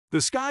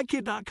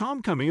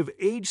TheSkyKid.com Coming of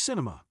Age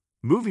Cinema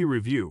Movie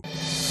Review.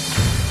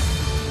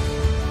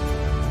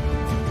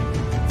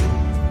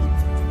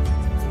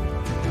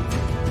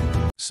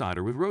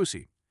 Cider with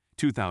Rosie,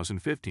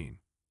 2015.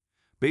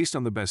 Based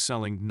on the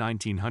best-selling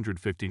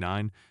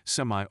 1959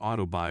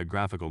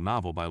 semi-autobiographical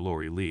novel by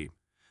Rosie Lee,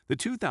 the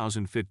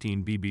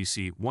 2015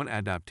 BBC One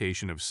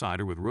adaptation of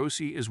Cider with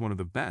Rosie is one of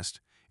the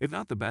best, if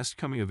not the best,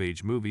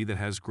 coming-of-age movie that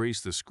has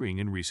graced the screen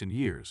in recent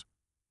years.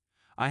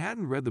 I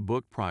hadn't read the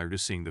book prior to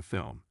seeing the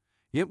film,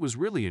 yet was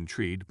really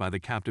intrigued by the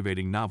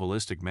captivating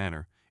novelistic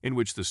manner in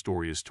which the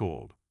story is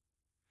told.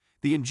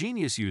 The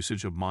ingenious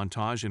usage of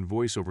montage and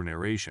voiceover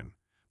narration,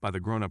 by the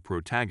grown-up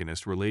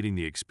protagonist relating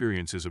the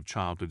experiences of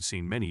childhood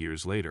seen many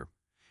years later,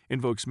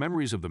 invokes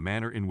memories of the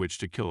manner in which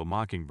To Kill a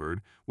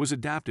Mockingbird was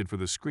adapted for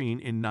the screen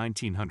in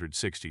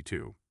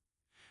 1962.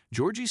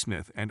 Georgie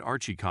Smith and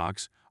Archie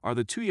Cox are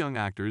the two young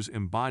actors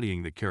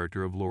embodying the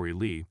character of Rosie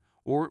Lee,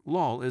 or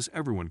Lol as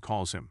everyone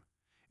calls him,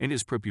 in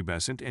his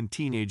prepubescent and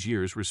teenage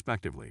years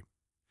respectively.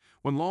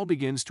 When Lol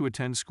begins to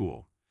attend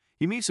school,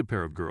 he meets a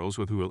pair of girls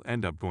with who he'll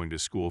end up going to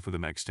school for the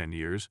next 10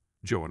 years,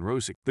 Joe and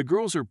Rosie. The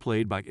girls are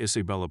played by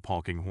Isabella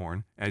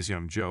Polkinghorne as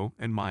young Joe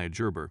and Maya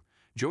Gerber,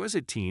 Joe as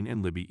a teen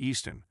and Libby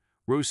Easton,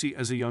 Rosie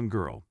as a young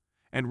girl,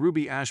 and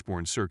Ruby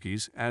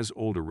Ashbourne-Serkis as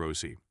older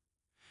Rosie.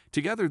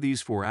 Together,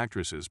 these four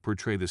actresses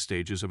portray the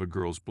stages of a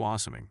girl's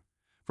blossoming,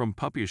 from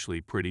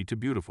puppyishly pretty to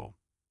beautiful.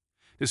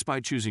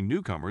 Despite choosing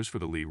newcomers for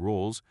the lead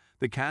roles,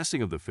 the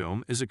casting of the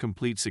film is a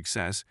complete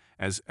success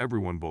as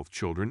everyone, both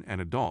children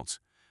and adults,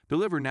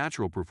 deliver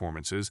natural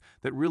performances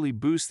that really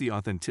boost the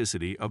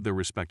authenticity of their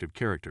respective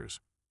characters.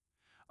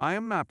 I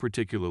am not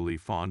particularly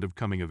fond of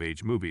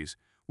coming-of-age movies,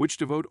 which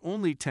devote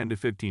only 10 to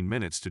 15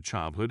 minutes to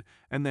childhood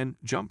and then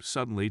jump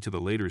suddenly to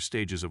the later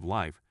stages of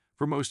life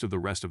for most of the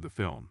rest of the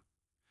film.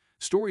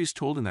 Stories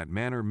told in that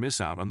manner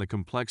miss out on the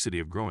complexity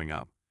of growing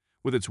up,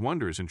 with its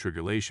wonders and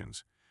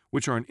tribulations,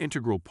 which are an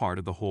integral part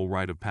of the whole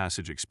rite of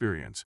passage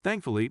experience.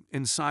 Thankfully,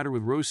 in Cider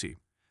with Rosie,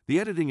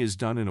 the editing is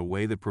done in a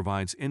way that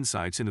provides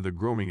insights into the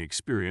growing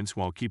experience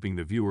while keeping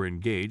the viewer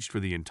engaged for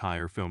the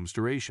entire film's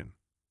duration.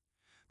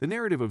 The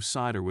narrative of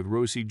Cider with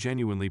Rosie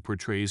genuinely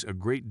portrays a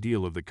great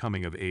deal of the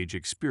coming-of-age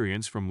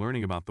experience, from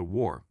learning about the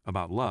war,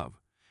 about love,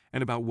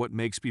 and about what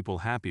makes people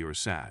happy or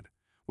sad,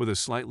 with a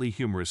slightly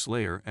humorous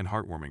layer and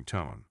heartwarming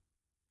tone.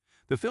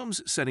 The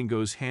film's setting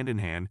goes hand in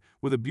hand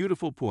with a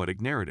beautiful poetic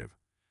narrative,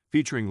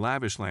 featuring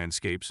lavish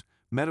landscapes,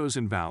 meadows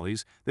and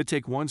valleys that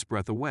take one's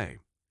breath away.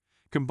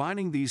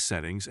 Combining these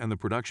settings and the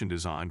production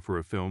design for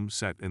a film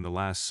set in the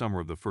last summer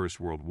of the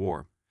First World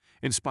War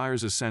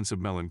inspires a sense of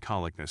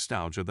melancholic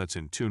nostalgia that's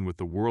in tune with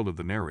the world of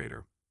the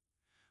narrator.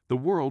 The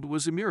world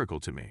was a miracle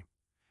to me,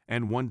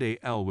 and one day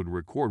Elle would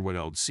record what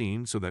Elle'd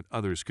seen so that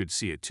others could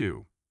see it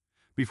too,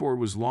 before it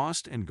was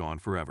lost and gone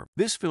forever.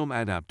 This film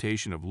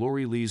adaptation of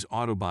Rosie Lee's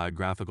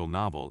autobiographical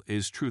novel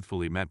is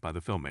truthfully met by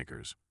the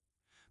filmmakers.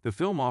 The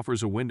film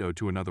offers a window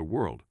to another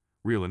world,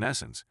 real in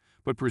essence,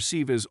 but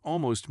perceived as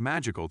almost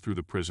magical through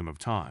the prism of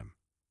time.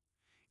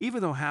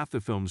 Even though half the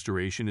film's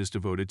duration is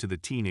devoted to the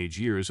teenage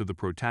years of the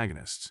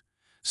protagonists,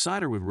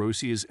 Cider with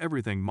Rosie is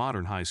everything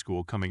modern high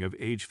school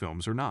coming-of-age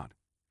films are not.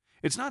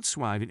 It's not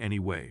swag in any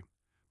way,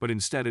 but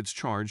instead it's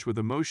charged with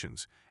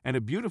emotions and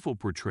a beautiful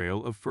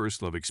portrayal of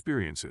first love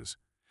experiences,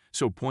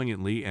 so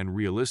poignantly and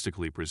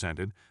realistically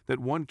presented that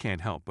one can't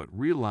help but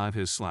relive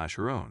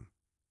his/her own.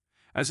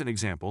 As an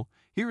example,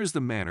 here is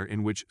the manner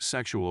in which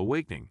sexual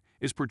awakening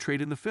is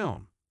portrayed in the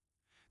film.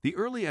 The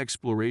early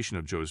exploration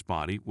of Joe's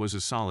body was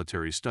a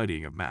solitary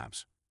studying of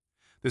maps.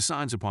 The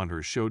signs upon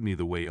her showed me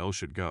the way Elle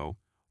should go,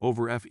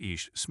 over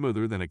F-ish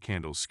smoother than a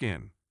candle's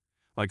skin,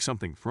 like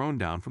something thrown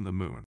down from the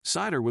moon.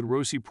 Cider with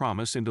Rosie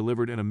promised and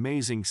delivered an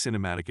amazing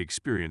cinematic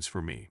experience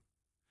for me.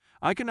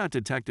 I cannot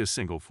detect a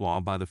single flaw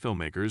by the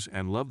filmmakers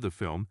and love the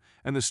film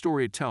and the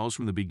story it tells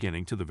from the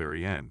beginning to the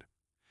very end.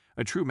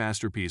 A true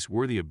masterpiece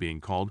worthy of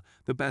being called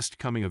the best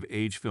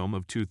coming-of-age film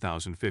of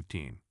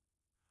 2015.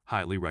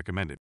 Highly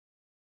recommended.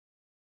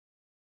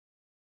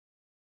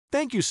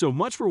 Thank you so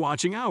much for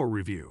watching our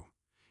review.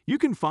 You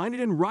can find it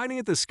in writing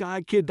at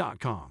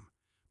theskykid.com.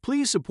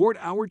 Please support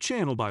our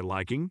channel by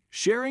liking,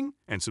 sharing,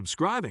 and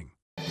subscribing.